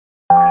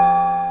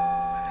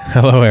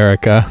Hello,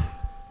 Erica.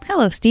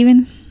 Hello,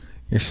 Stephen.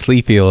 You're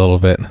sleepy a little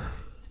bit.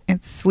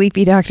 It's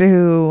Sleepy Doctor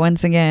Who.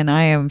 Once again,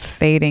 I am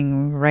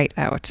fading right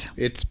out.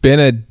 It's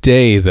been a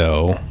day,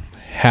 though,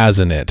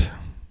 hasn't it?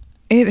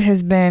 It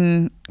has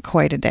been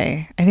quite a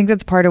day. I think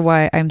that's part of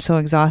why I'm so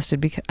exhausted,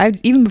 because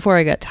even before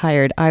I got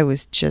tired, I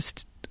was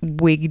just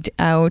wigged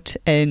out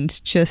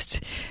and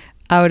just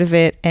out of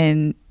it.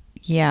 And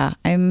yeah,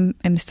 I'm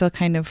still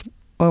kind of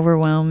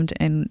overwhelmed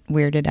and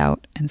weirded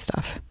out and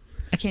stuff.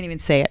 I can't even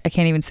say it. I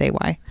can't even say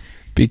why.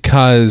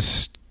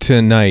 Because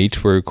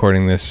tonight, we're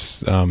recording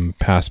this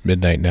past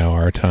midnight now,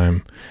 our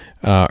time.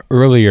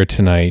 Earlier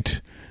tonight,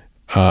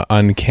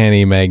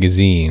 Uncanny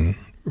Magazine,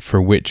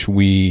 for which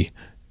we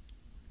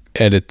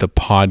edit the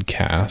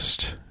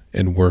podcast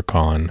and work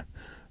on,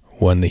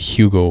 won the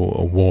Hugo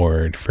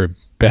Award for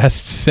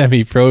Best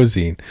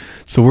Semi-Prozine.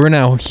 So we're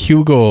now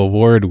Hugo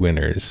Award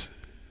winners.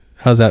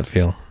 How's that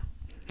feel?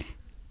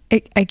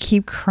 I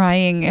keep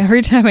crying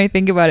every time I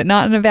think about it.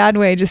 Not in a bad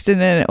way, just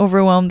in an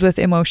overwhelmed with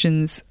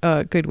emotions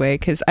good way.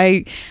 Because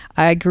I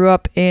grew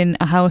up in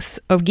a house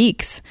of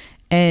geeks,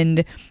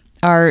 and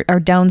our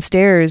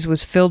downstairs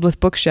was filled with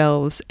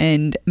bookshelves,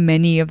 and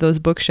many of those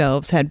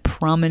bookshelves had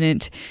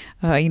prominent,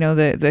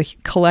 the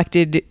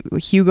collected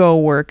Hugo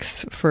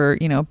works for,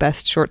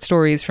 best short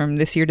stories from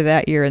this year to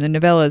that year, and the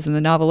novellas and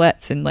the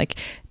novelettes. And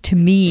to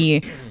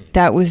me,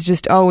 that was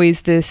just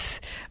always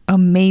this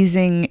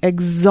amazing,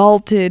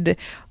 exalted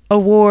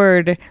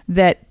award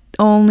that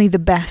only the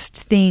best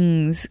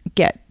things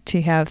get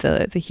to have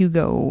the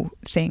Hugo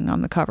thing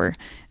on the cover.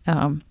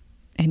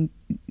 And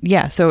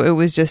yeah, so it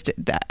was just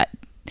that.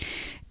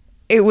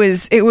 It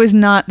was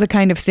not the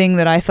kind of thing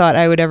that I thought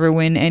I would ever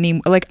win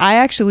I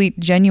actually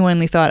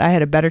genuinely thought I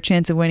had a better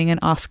chance of winning an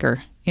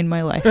Oscar in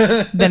my life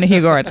than a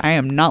Hugo Award. I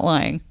am not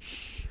lying.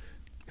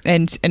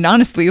 And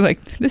honestly,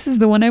 this is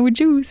the one I would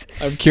choose.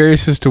 I'm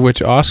curious as to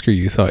which Oscar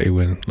you thought you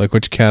would win.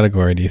 Which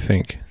category do you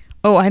think?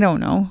 Oh, I don't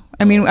know.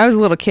 I mean, I was a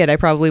little kid. I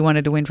probably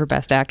wanted to win for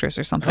Best Actress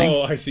or something.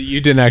 Oh, I see.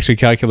 You didn't actually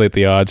calculate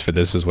the odds for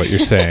this, is what you're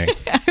saying.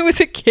 I was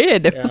a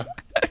kid. Yeah.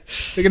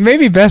 Thinking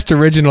maybe Best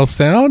Original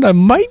Sound. I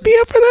might be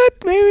up for that.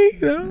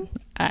 Maybe.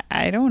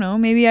 I don't know.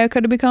 Maybe I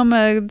could have become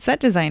a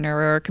set designer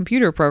or a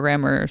computer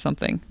programmer or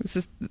something.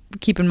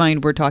 Keep in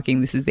mind, we're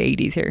talking. This is the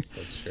 80s here.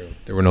 That's true.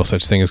 There were no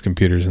such thing as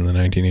computers in the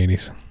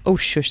 1980s. Oh,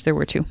 shush! There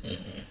were two.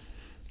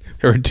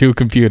 There were two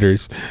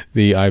computers,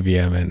 the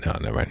IBM and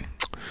never mind.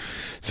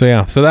 So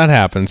yeah, so that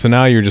happened. So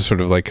now you're just sort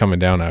of coming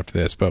down after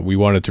this, but we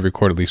wanted to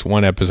record at least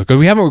one episode because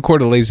we haven't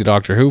recorded Lazy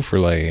Doctor Who for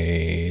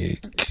a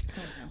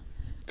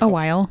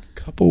while,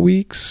 couple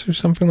weeks or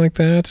something like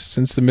that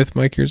since the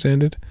Mythmakers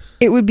ended.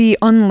 It would be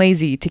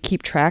unlazy to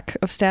keep track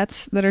of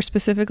stats that are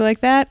specific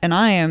like that, and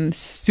I am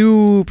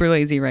super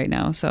lazy right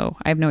now, so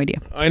I have no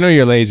idea. I know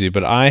you're lazy,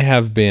 but I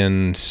have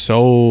been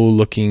so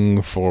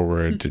looking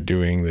forward to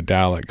doing the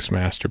Daleks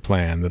master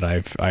plan that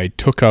I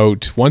took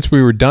out once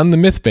we were done the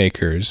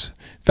Mythmakers.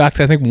 In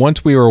fact, I think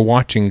once we were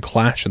watching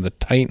Clash of the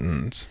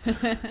Titans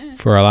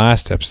for our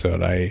last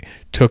episode, I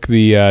took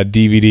the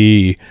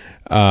DVD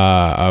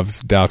of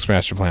Daleks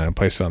Master Plan and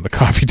placed it on the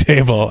coffee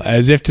table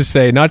as if to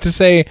say, not to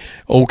say,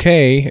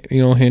 okay,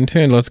 hint,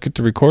 hint, let's get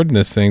to recording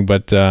this thing,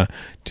 but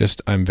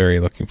just I'm very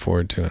looking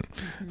forward to it.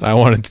 Mm-hmm. I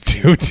wanted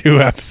to do 2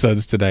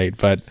 episodes tonight,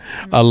 but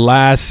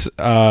alas,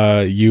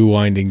 you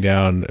winding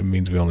down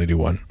means we only do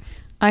 1.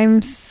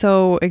 I'm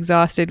so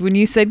exhausted. When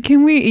you said,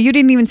 you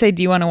didn't even say,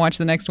 do you want to watch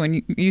the next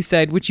one? You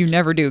said, which you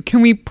never do, can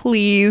we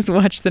please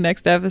watch the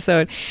next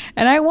episode?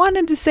 And I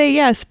wanted to say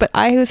yes, but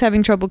I was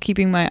having trouble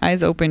keeping my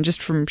eyes open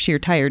just from sheer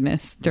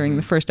tiredness during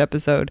the first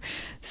episode.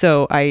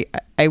 So I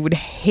would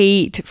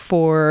hate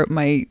for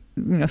my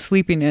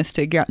sleepiness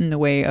to get in the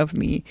way of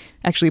me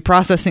actually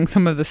processing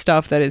some of the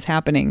stuff that is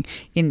happening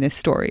in this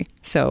story.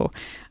 So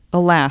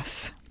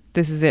alas,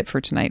 this is it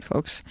for tonight,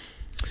 folks.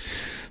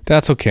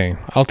 That's okay.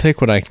 I'll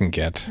take what I can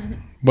get.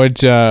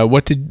 Mm-hmm.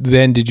 What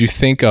did you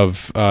think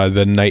of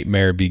The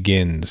Nightmare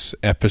Begins,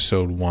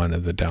 episode 1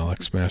 of the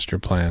Daleks Master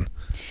Plan?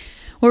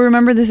 Well,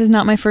 remember, this is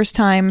not my first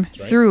time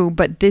through,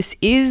 but this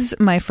is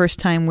my first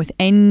time with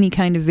any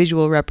kind of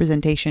visual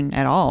representation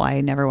at all.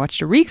 I never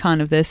watched a recon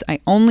of this. I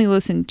only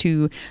listened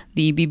to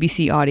the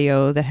BBC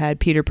audio that had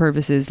Peter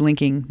Purvis's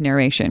linking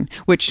narration,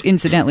 which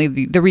incidentally,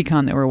 the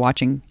recon that we're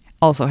watching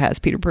also has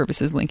Peter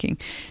Purvis's linking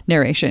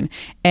narration.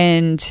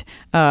 And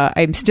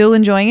I'm still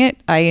enjoying it.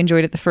 I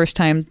enjoyed it the first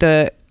time.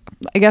 I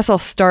guess I'll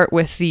start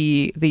with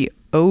the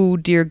oh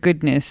dear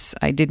goodness,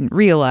 I didn't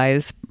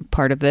realize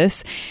part of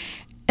this.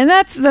 And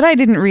that's that I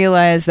didn't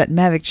realize that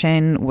Mavic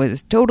Chen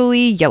was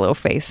totally yellow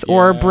face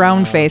or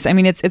brown face. I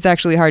mean, it's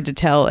actually hard to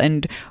tell.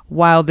 And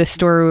while this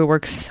story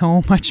works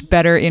so much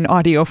better in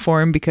audio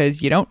form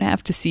because you don't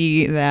have to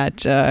see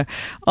that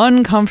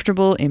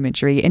uncomfortable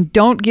imagery. And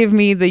don't give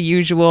me the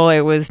usual,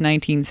 it was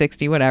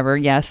 1960, whatever.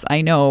 Yes,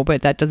 I know,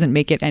 but that doesn't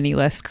make it any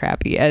less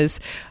crappy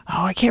as,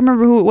 I can't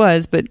remember who it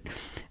was, but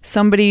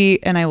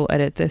somebody, and I will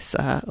edit this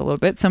a little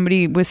bit,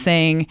 somebody was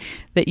saying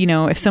that,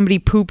 if somebody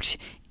pooped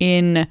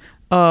in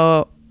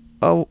a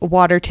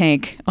water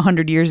tank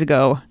 100 years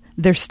ago,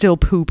 there's still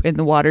poop in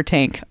the water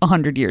tank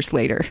 100 years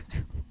later.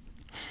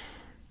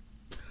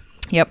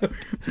 Yep.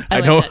 I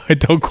like don't. that. I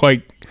don't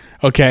quite.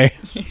 Okay.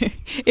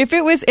 If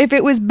it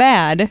was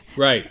bad,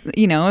 Right.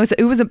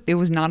 it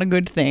was not a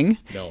good thing.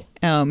 No.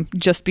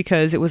 Just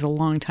because it was a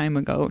long time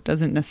ago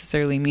doesn't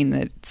necessarily mean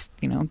that it's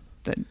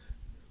that.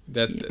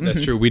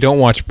 That's true. We don't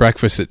watch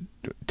Breakfast at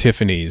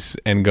Tiffany's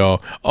and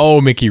go,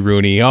 "Oh, Mickey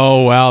Rooney.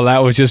 Oh, well, that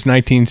was just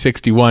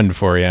 1961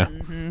 for you."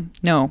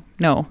 No,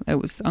 it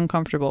was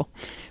uncomfortable.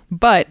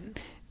 But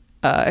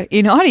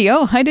in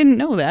audio, I didn't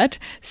know that.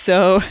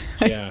 So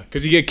yeah,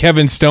 because you get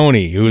Kevin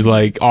Stoney, who's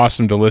like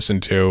awesome to listen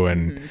to,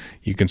 and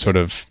you can sort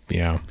of,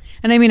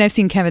 And I mean, I've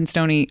seen Kevin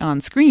Stoney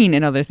on screen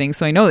and other things,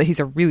 so I know that he's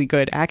a really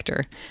good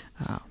actor.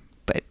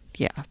 But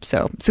yeah,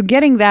 so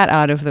getting that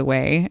out of the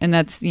way, and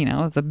that's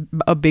it's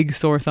a big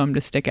sore thumb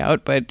to stick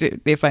out. But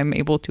if I'm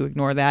able to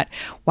ignore that,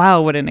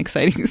 wow, what an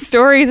exciting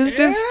story!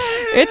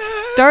 It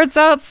starts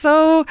out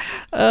so.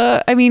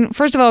 I mean,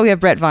 first of all, we have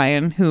Brett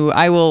Vian, who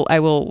I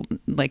will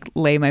like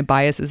lay my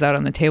biases out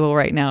on the table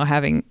right now,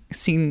 having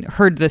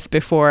heard this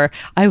before.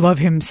 I love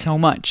him so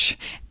much.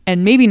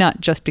 And maybe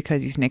not just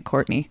because he's Nick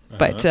Courtney,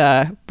 but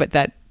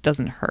that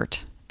doesn't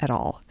hurt at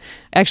all.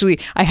 Actually,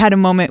 I had a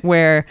moment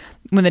where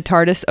when the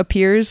TARDIS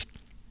appears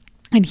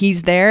and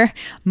he's there,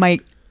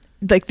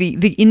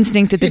 the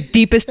instinct at the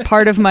deepest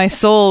part of my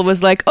soul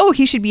was like, oh,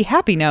 he should be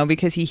happy now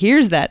because he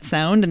hears that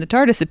sound and the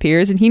TARDIS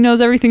appears and he knows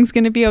everything's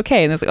going to be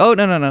okay. And it's like, oh,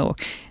 no,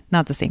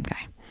 not the same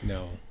guy.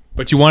 No.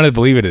 But you want to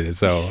believe it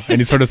is, though. And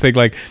you sort of think,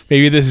 like,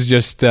 maybe this is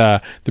just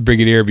the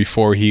Brigadier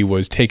before he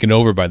was taken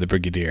over by the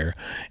Brigadier.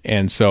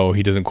 And so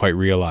he doesn't quite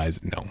realize.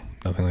 No,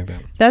 nothing like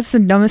that. That's the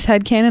dumbest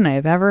headcanon I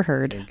have ever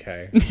heard.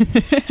 Okay.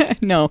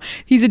 No,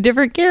 he's a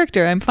different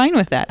character. I'm fine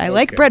with that. I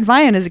like Brett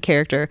Vian as a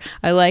character.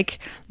 I like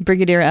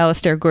Brigadier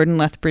Alistair Gordon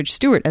Lethbridge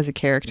Stewart as a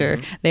character.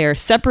 Mm-hmm. They are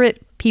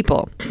separate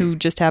people who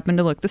just happen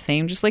to look the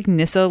same, just like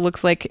Nyssa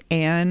looks like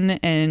Anne,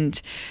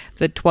 and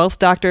the 12th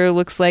Doctor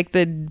looks like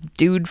the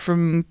dude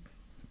from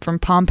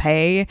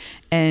Pompeii,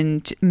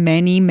 and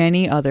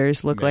many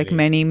others look like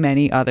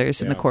many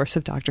others in the course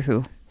of Doctor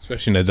Who.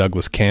 Especially in a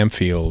Douglas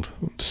Camfield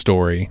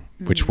story,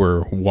 which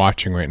we're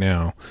watching right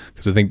now.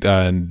 Because I think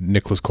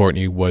Nicholas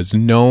Courtney was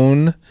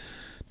known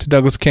to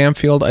Douglas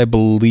Camfield, I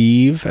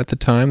believe, at the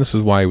time. This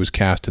is why he was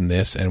cast in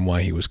this and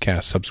why he was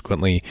cast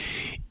subsequently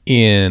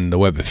in The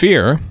Web of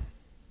Fear,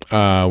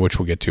 which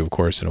we'll get to, of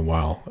course, in a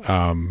while.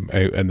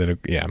 And then,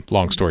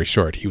 long story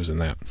short, he was in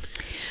that.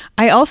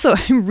 I also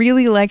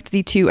really liked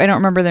the two, I don't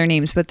remember their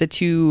names, but the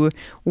two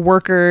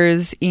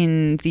workers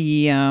in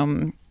the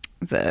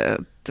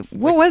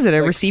what was it,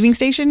 a receiving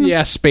station?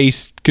 Yeah,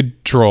 space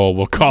control,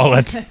 we'll call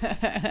it.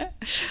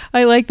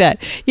 I like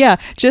that. Yeah,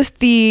 just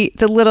the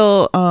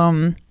little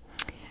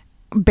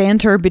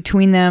banter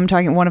between them,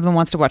 talking. One of them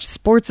wants to watch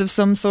sports of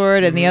some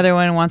sort, and the other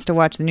one wants to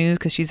watch the news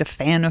because she's a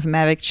fan of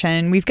Mavic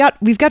Chen. We've got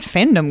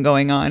fandom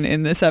going on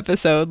in this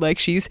episode. Like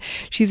she's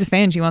a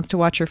fan. She wants to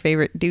watch her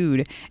favorite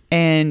dude,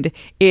 and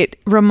it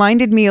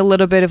reminded me a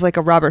little bit of like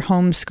a Robert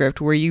Holmes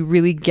script where you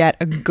really get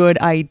a good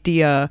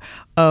idea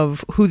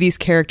of who these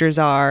characters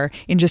are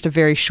in just a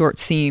very short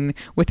scene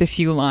with a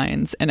few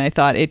lines. And I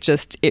thought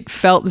it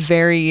felt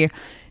very,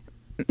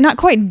 not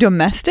quite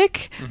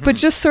domestic, but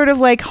just sort of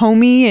like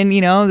homey, and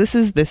this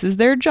is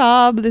their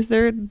job.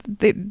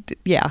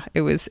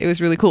 It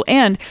was really cool,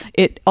 and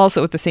it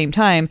also at the same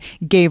time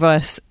gave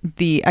us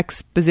the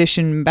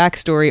exposition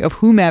backstory of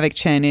who Mavic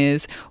Chen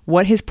is,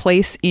 what his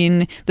place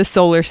in the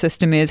solar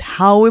system is,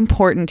 how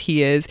important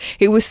he is.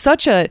 It was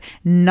such a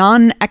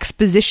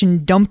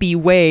non-exposition dumpy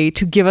way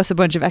to give us a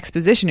bunch of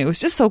exposition. It was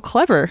just so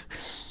clever.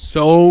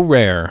 So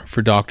rare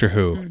for Doctor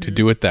Who to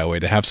do it that way,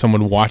 to have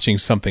someone watching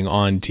something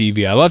on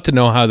TV. I love to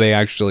know how they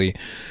actually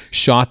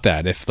shot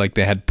that. If like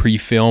they had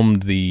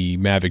pre-filmed the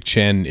Mavic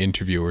Chen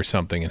interview or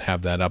something and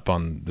have that up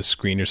on the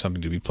screen or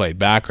something to be played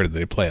back, or did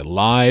they play it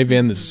live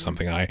in? This is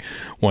something I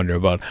wonder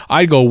about.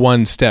 I'd go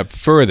one step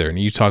further, and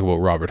you talk about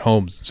Robert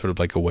Holmes, sort of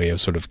like a way of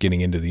sort of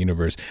getting into the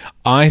universe.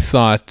 I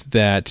thought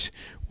that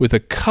with a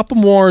couple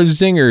more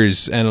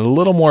zingers and a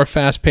little more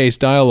fast-paced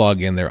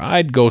dialogue in there,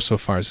 I'd go so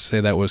far as to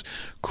say that was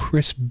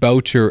Chris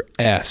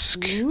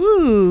Boucher-esque.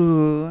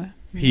 Ooh.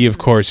 He, of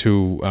course,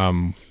 who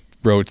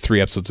wrote 3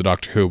 episodes of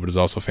Doctor Who, but is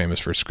also famous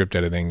for script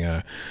editing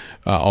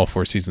all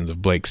 4 seasons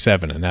of Blake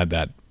 7, and had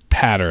that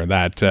patter,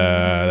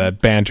 that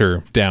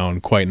banter down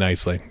quite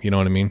nicely. You know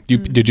what I mean?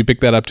 Did you pick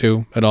that up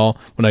too at all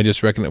when I just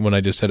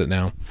said it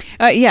now?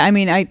 Yeah, I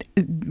mean,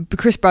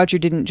 Chris Boucher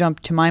didn't jump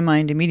to my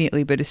mind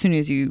immediately, but as soon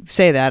as you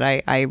say that,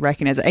 I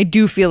recognize it. I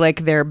do feel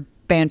like their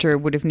banter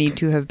would have need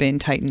to have been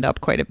tightened up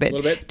quite a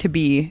bit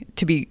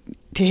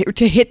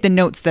to hit the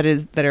notes that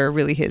are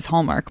really his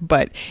hallmark.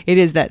 But it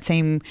is that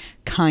same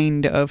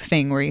kind of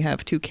thing where you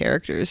have two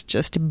characters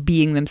just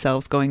being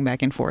themselves, going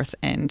back and forth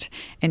and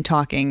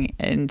talking,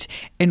 and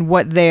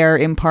what they're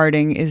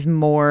imparting is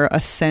more a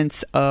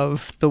sense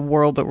of the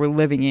world that we're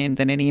living in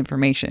than any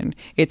information.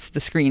 It's the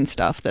screen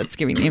stuff that's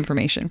giving the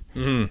information.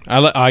 Mm-hmm.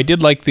 I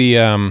did like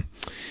the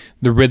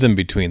rhythm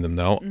between them,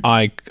 though.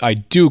 I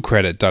do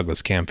credit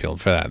Douglas Camfield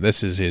for that.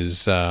 This is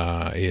his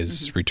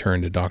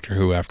return to Doctor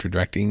Who after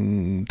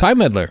directing Time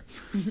Meddler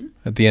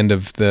at the end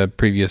of the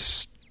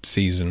previous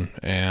season,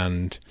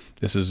 and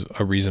this is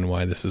a reason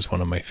why this is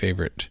one of my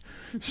favorite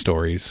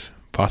stories,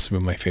 possibly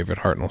my favorite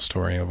Hartnell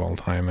story of all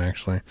time,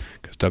 actually,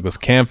 because Douglas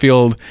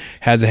Camfield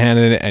has a hand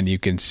in it, and you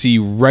can see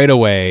right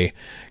away,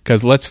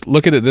 because let's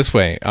look at it this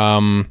way.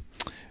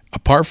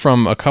 Apart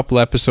from a couple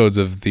episodes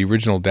of the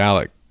original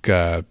Dalek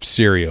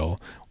serial,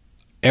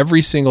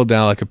 every single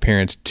Dalek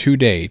appearance to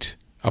date,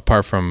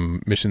 apart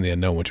from Mission to the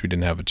Unknown, which we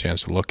didn't have a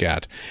chance to look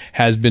at,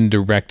 has been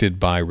directed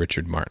by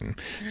Richard Martin.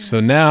 So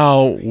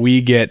now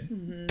we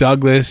get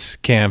Douglas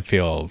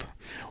Camfield.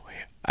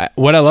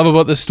 What I love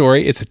about this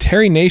story, it's a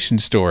Terry Nation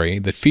story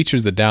that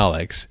features the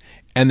Daleks,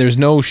 and there's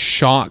no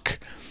shock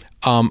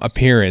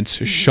appearance,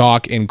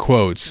 shock in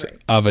quotes,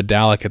 of a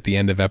Dalek at the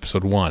end of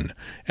episode 1,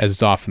 as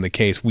is often the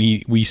case.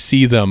 We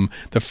see them.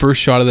 The first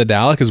shot of the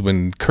Dalek is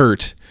when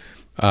Kurt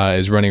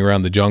is running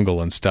around the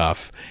jungle and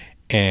stuff,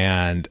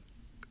 and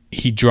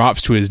he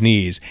drops to his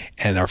knees,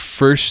 and our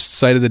first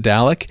sight of the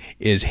Dalek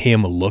is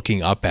him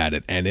looking up at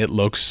it, and it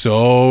looks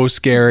so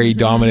scary,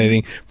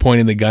 dominating,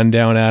 pointing the gun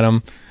down at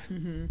him.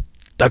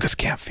 Douglas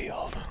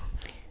Camfield.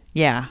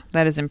 Yeah,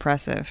 that is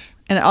impressive.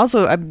 And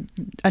also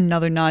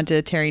another nod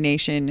to Terry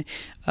Nation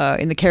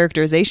in the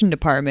characterization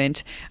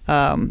department.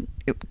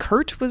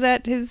 Kurt, was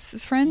that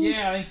his friend?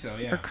 Yeah, I think so,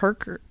 yeah. Or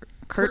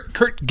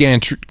Kurt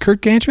Gantry.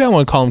 Kurt Gantry? I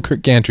want to call him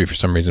Kurt Gantry for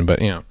some reason,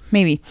 but yeah.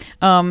 Maybe.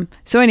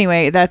 So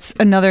anyway, that's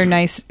another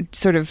nice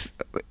sort of,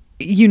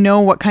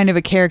 what kind of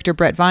a character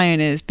Brett Vian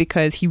is,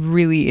 because he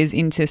really is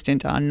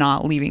insistent on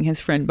not leaving his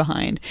friend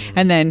behind.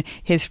 And then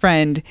his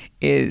friend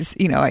is,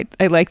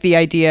 I like the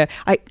idea.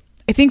 I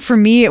think for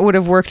me, it would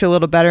have worked a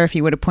little better if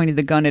he would have pointed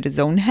the gun at his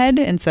own head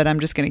and said,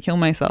 "I'm just going to kill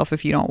myself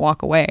if you don't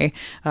walk away."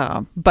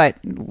 But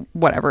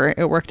whatever,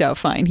 it worked out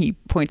fine. He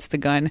points the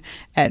gun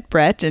at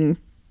Brett, and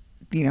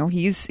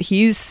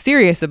he's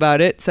serious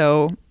about it.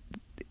 So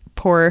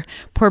poor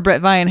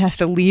Brett Vian has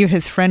to leave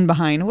his friend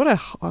behind. What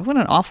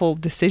an awful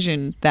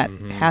decision that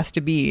has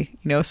to be.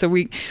 So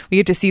we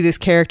get to see this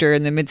character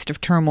in the midst of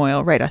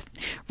turmoil right at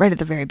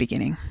the very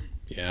beginning.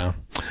 Yeah.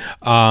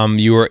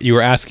 You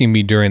were asking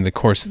me during the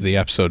course of the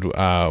episode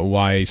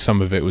why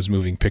some of it was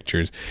moving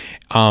pictures.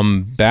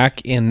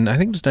 Back in, I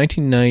think it was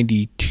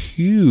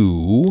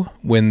 1992,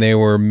 when they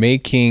were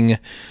making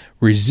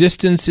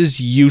Resistance is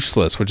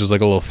Useless, which is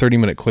like a little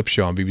 30-minute clip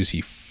show on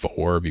BBC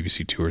 4,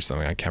 BBC 2 or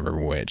something, I can't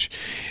remember which.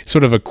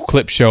 Sort of a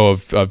clip show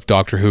of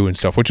Doctor Who and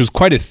stuff, which was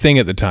quite a thing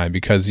at the time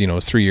because, it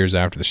was 3 years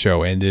after the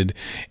show ended,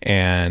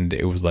 and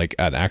it was like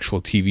an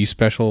actual TV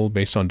special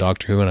based on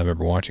Doctor Who, and I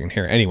remember watching it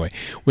here. Anyway,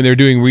 when they were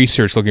doing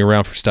research, looking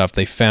around for stuff,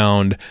 they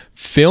found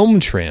film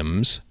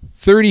trims,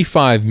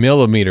 35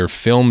 millimeter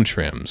film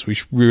trims. We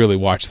should really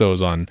watch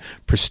those on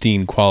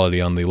pristine quality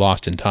on the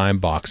Lost in Time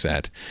box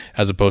set,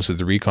 as opposed to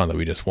the recon that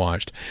we just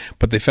watched.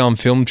 But they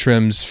found film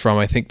trims from,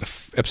 I think, the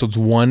episodes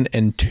 1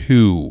 and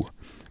 2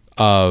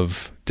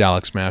 of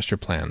Daleks Master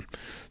Plan.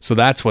 So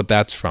that's what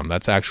that's from.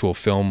 That's actual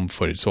film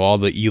footage. So all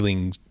the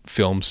Ealing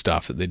film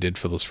stuff that they did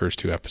for those first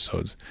 2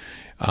 episodes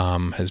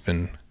has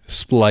been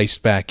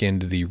spliced back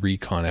into the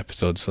recon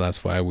episode, so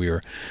that's why we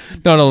were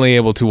not only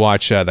able to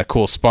watch that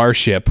cool spar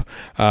ship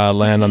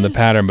land on the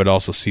pattern, but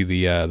also see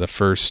the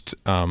first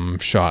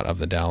shot of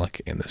the Dalek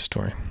in this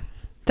story.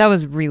 That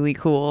was really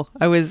cool.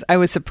 I was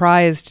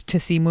surprised to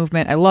see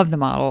movement. I love the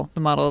model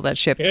of that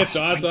ship. It's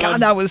awesome. My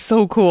God, that was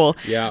so cool.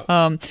 Yeah.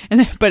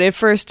 But at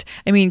first,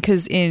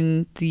 because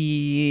in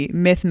the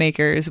Myth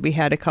Makers, we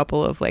had a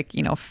couple of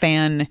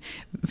fan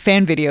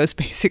videos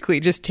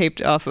basically just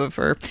taped off of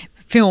or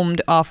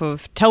filmed off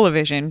of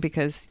television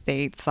because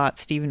they thought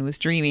Stephen was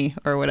dreamy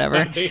or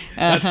whatever.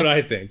 That's what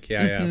I think.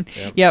 Yeah.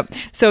 Yep.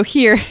 So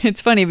here,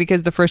 it's funny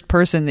because the first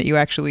person that you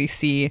actually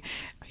see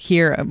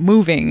here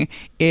moving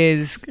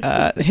is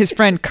his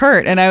friend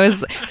Kurt, and I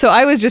was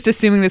just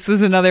assuming this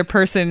was another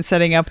person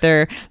setting up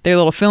their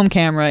little film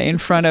camera in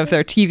front of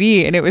their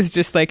TV, and it was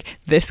just like,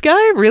 this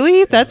guy,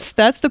 really? That's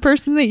the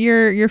person that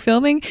you're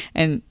filming?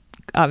 And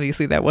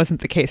obviously that wasn't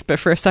the case, but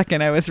for a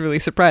second I was really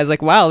surprised,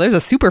 like, wow, there's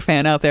a super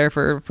fan out there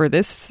for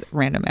this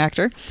random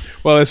actor.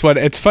 Well,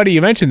 it's funny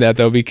you mentioned that,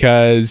 though,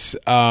 because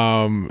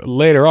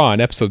later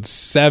on, episode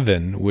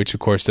 7, which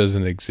of course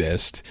doesn't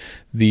exist,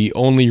 the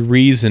only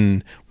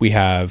reason we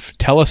have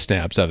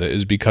telesnaps of it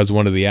is because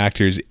one of the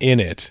actors in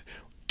it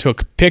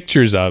took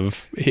pictures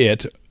of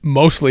it,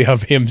 mostly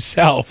of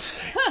himself,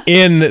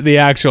 in the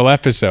actual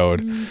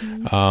episode.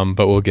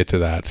 But we'll get to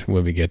that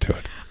when we get to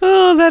it.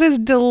 Oh, that is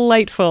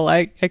delightful.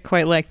 I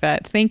quite like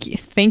that. Thank you,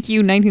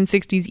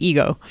 1960s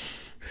ego.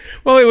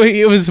 Well,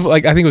 it was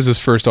like, I think it was his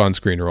first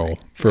on-screen role,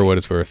 for what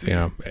it's worth.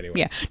 Anyway.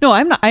 Yeah. No,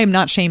 I am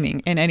not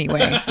shaming in any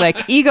way.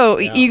 Like, ego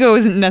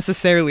isn't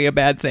necessarily a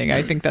bad thing.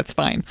 I think that's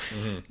fine.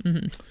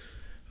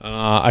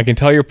 I can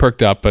tell you're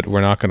perked up, but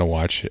we're not going to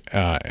watch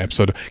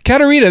episode.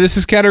 Katarina, this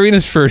is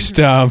Katarina's first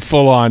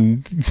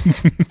full-on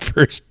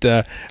first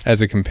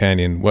as a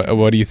companion.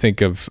 What do you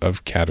think of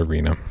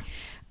Katarina?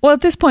 Well,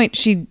 at this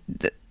point,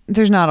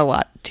 there's not a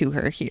lot to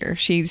her here.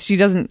 She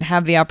doesn't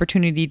have the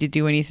opportunity to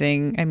do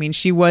anything.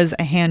 She was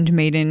a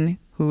handmaiden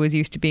who is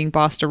used to being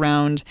bossed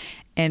around,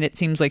 and it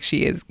seems like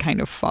she is kind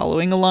of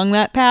following along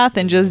that path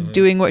and just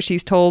doing what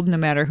she's told, no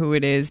matter who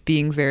it is,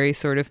 being very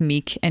sort of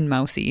meek and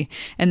mousy.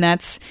 And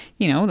that's,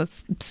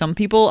 that's, some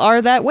people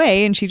are that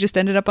way, and she just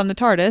ended up on the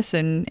TARDIS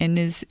and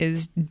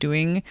is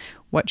doing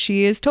what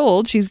she is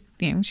told. She's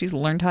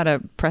learned how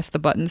to press the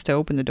buttons to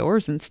open the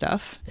doors and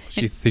stuff.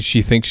 She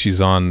thinks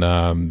she's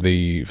on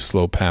the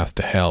slow path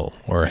to hell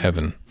or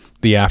heaven,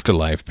 the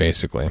afterlife,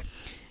 basically.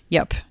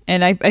 Yep.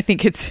 And I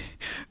think it's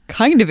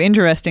kind of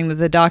interesting that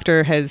the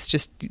Doctor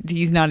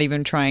he's not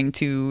even trying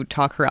to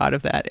talk her out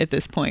of that at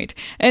this point.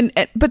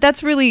 But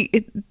that's really,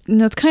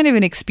 it's kind of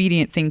an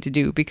expedient thing to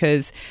do,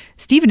 because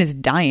Stephen is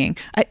dying.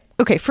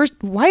 Okay, first,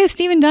 why is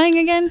Stephen dying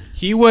again?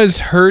 He was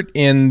hurt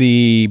in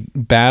the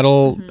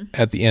battle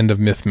at the end of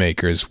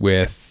Mythmakers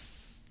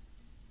with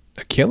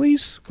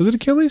Achilles? Was it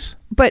Achilles?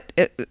 But,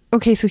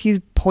 okay, so he's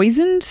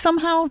poisoned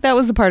somehow? That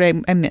was the part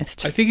I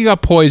missed. I think he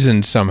got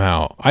poisoned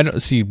somehow.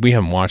 We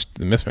haven't watched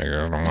the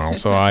Mythmakers in a while,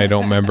 so I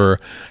don't remember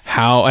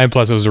how, and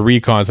plus it was a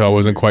recon, so I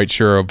wasn't quite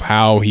sure of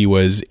how he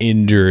was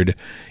injured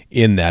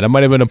in that. It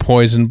might have been a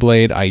poison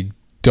blade. I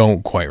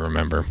don't quite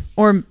remember.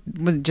 Or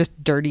was it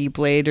just dirty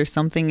blade or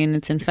something and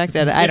it's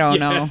infected? I don't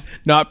know.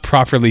 Not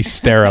properly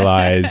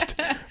sterilized.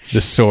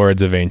 The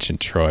swords of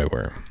ancient Troy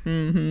were.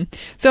 Mm-hmm.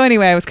 So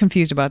anyway, I was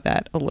confused about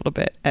that a little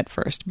bit at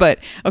first. But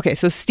okay,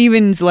 so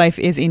Stephen's life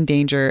is in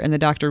danger and the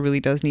Doctor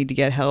really does need to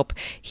get help.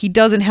 He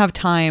doesn't have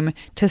time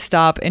to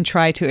stop and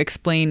try to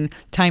explain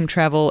time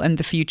travel and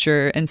the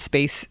future and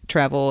space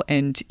travel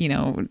and,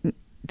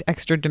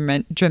 extra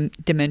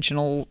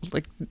dimensional,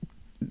 like,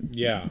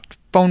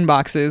 phone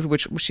boxes,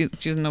 which she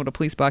doesn't know what a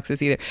police box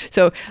is either.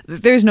 So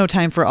there's no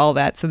time for all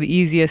that. So the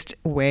easiest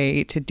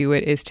way to do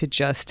it is to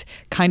just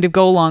kind of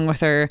go along with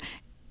her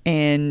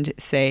and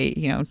say,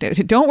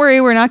 don't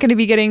worry, we're not going to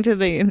be getting to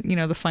the,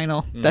 the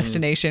final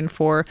destination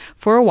for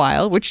a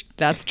while, which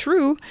that's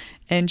true.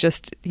 And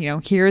just,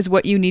 here's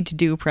what you need to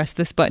do. Press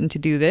this button to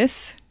do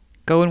this.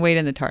 Go and wait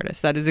in the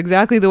TARDIS. That is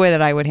exactly the way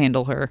that I would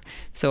handle her.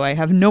 So I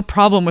have no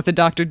problem with the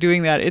Doctor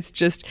doing that. It's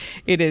just,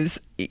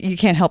 you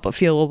can't help but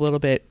feel a little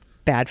bit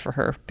bad for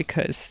her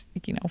because,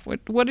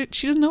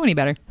 she doesn't know any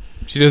better.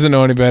 She doesn't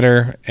know any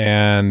better.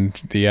 And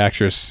the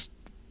actress,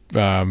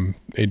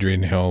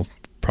 Adrienne Hill,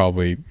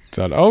 probably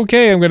thought,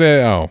 okay,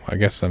 I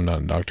guess I'm not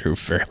in Doctor Who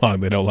for very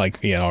long. They don't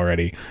like me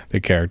already, the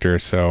character.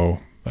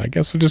 So I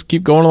guess we'll just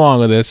keep going along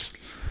with this.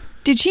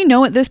 Did she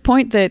know at this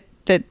point that,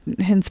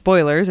 and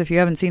spoilers, if you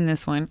haven't seen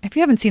this, why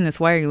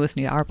are you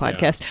listening to our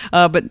podcast?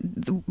 Yeah. But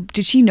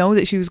did she know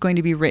that she was going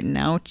to be written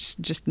out,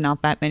 just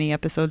not that many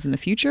episodes in the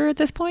future at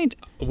this point?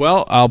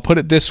 Well, I'll put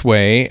it this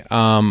way.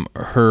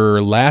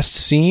 Her last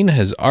scene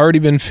has already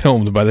been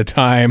filmed by the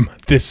time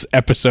this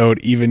episode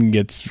even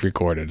gets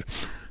recorded.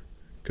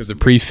 Because of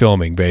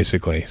pre-filming,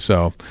 basically.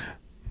 So...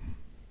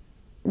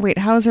 Wait,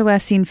 how is her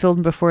last scene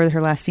filmed before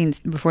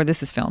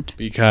this is filmed?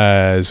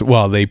 Because,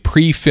 they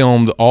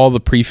pre-filmed all the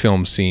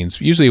pre-filmed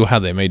scenes. Usually how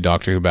they made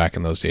Doctor Who back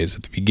in those days,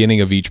 at the beginning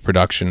of each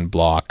production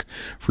block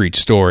for each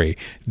story,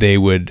 they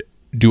would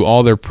do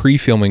all their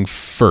pre-filming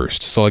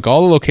first. So like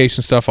all the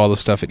location stuff, all the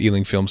stuff at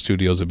Ealing Film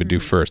Studios they would do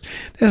first.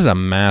 This is a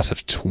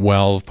massive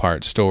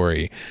 12-part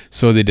story.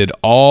 So they did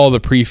all the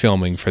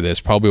pre-filming for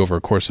this probably over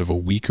a course of a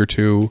week or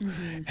two.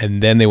 Mm-hmm.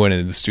 And then they went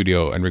into the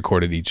studio and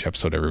recorded each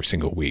episode every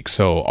single week.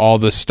 So all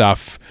the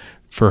stuff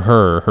for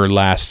her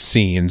last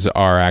scenes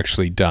are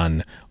actually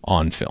done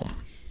on film.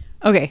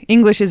 Okay,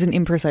 English is an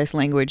imprecise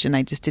language and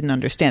I just didn't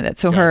understand that.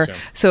 So gotcha.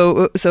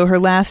 so her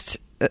last...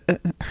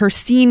 her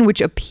scene, which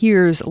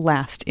appears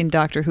last in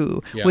Doctor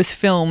Who, was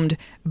filmed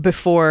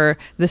before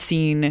the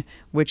scene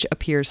which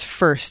appears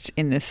first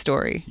in this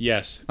story.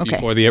 Yes. Okay.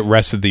 Before the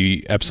rest of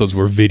the episodes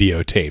were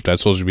videotaped.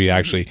 That's supposed to be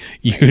actually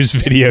use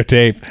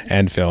videotape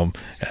and film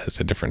as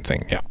a different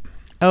thing. Yeah.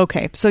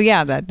 Okay. So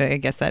I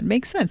guess that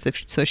makes sense.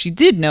 So she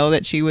did know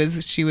that she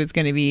was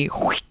going to be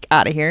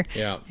out of here.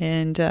 Yeah.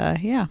 And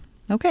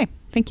okay.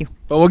 Thank you.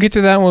 But we'll get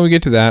to that when we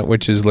get to that,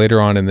 which is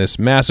later on in this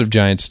massive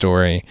giant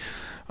story.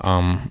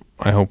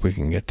 I hope we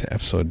can get to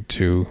episode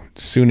 2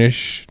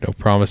 soonish. No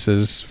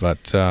promises,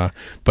 but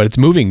it's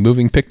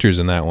moving pictures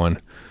in that one.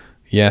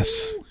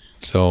 Yes.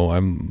 So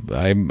I'm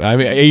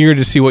eager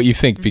to see what you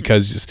think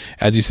because,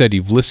 as you said,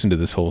 you've listened to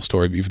this whole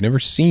story, but you've never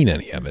seen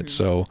any of it.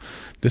 So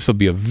this will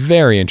be a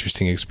very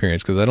interesting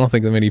experience because I don't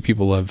think that many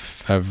people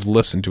have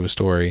listened to a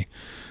story,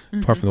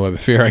 apart from the Web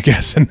of Fear, I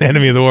guess, and the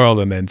Enemy of the World,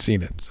 and then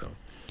seen it. So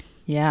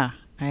yeah.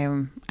 I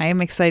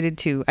am excited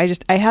too. I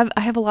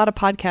have a lot of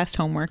podcast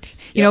homework.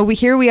 You know,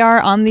 we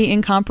are on the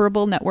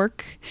Incomparable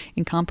network.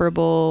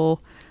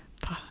 Incomparable,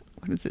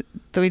 what is it?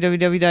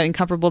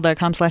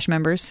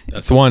 www.incomparable.com/members.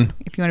 That's the one.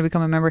 If you want to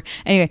become a member.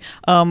 Anyway,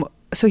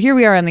 so here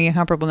we are on the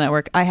Incomparable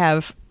network. I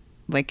have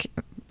 8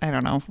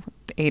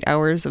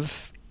 hours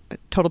of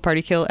Total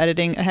Party Kill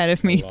editing ahead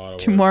of me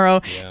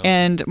tomorrow,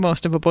 and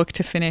most of a book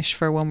to finish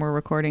for when we're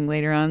recording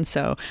later on.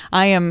 So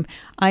I am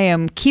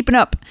keeping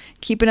up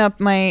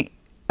my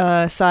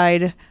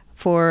side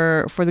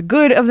for the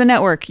good of the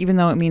network, even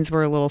though it means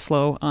we're a little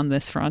slow on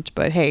this front.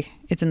 But hey,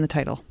 it's in the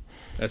title.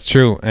 That's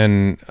true,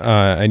 and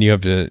you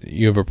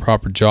have a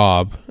proper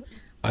job.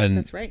 And,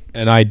 That's right.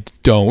 And I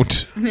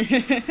don't.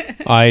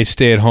 I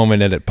stay at home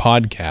and edit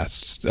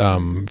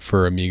podcasts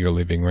for a meager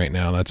living right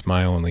now. That's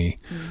my only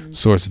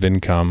source of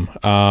income.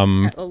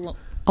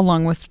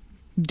 Along with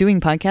doing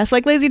podcasts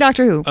like Lazy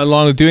Doctor Who.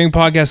 Along with doing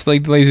podcasts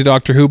like Lazy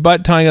Doctor Who,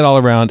 but tying it all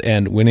around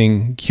and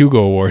winning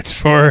Hugo Awards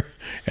for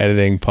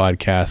editing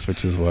podcasts,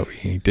 which is what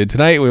we did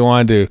tonight. We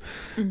wanted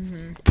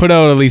to put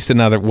out at least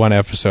another one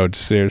episode.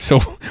 So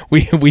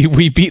we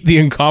beat the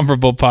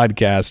Incomparable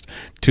podcast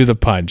to the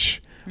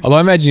punch. Although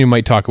I imagine you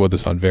might talk about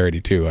this on Verity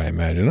too. I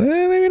imagine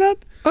maybe not.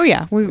 Oh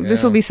yeah,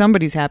 this will be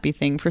somebody's happy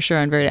thing for sure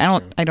on Verity.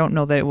 I don't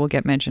know that it will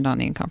get mentioned on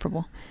the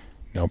Incomparable.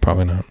 No,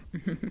 probably not.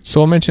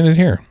 So I'll mention it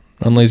here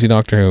on Lazy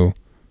Doctor Who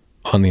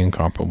on the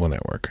Incomparable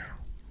Network.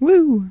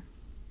 Woo,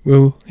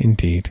 woo,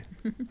 indeed.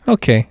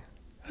 Okay,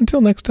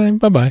 until next time.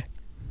 Bye bye.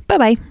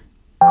 Bye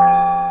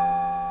bye.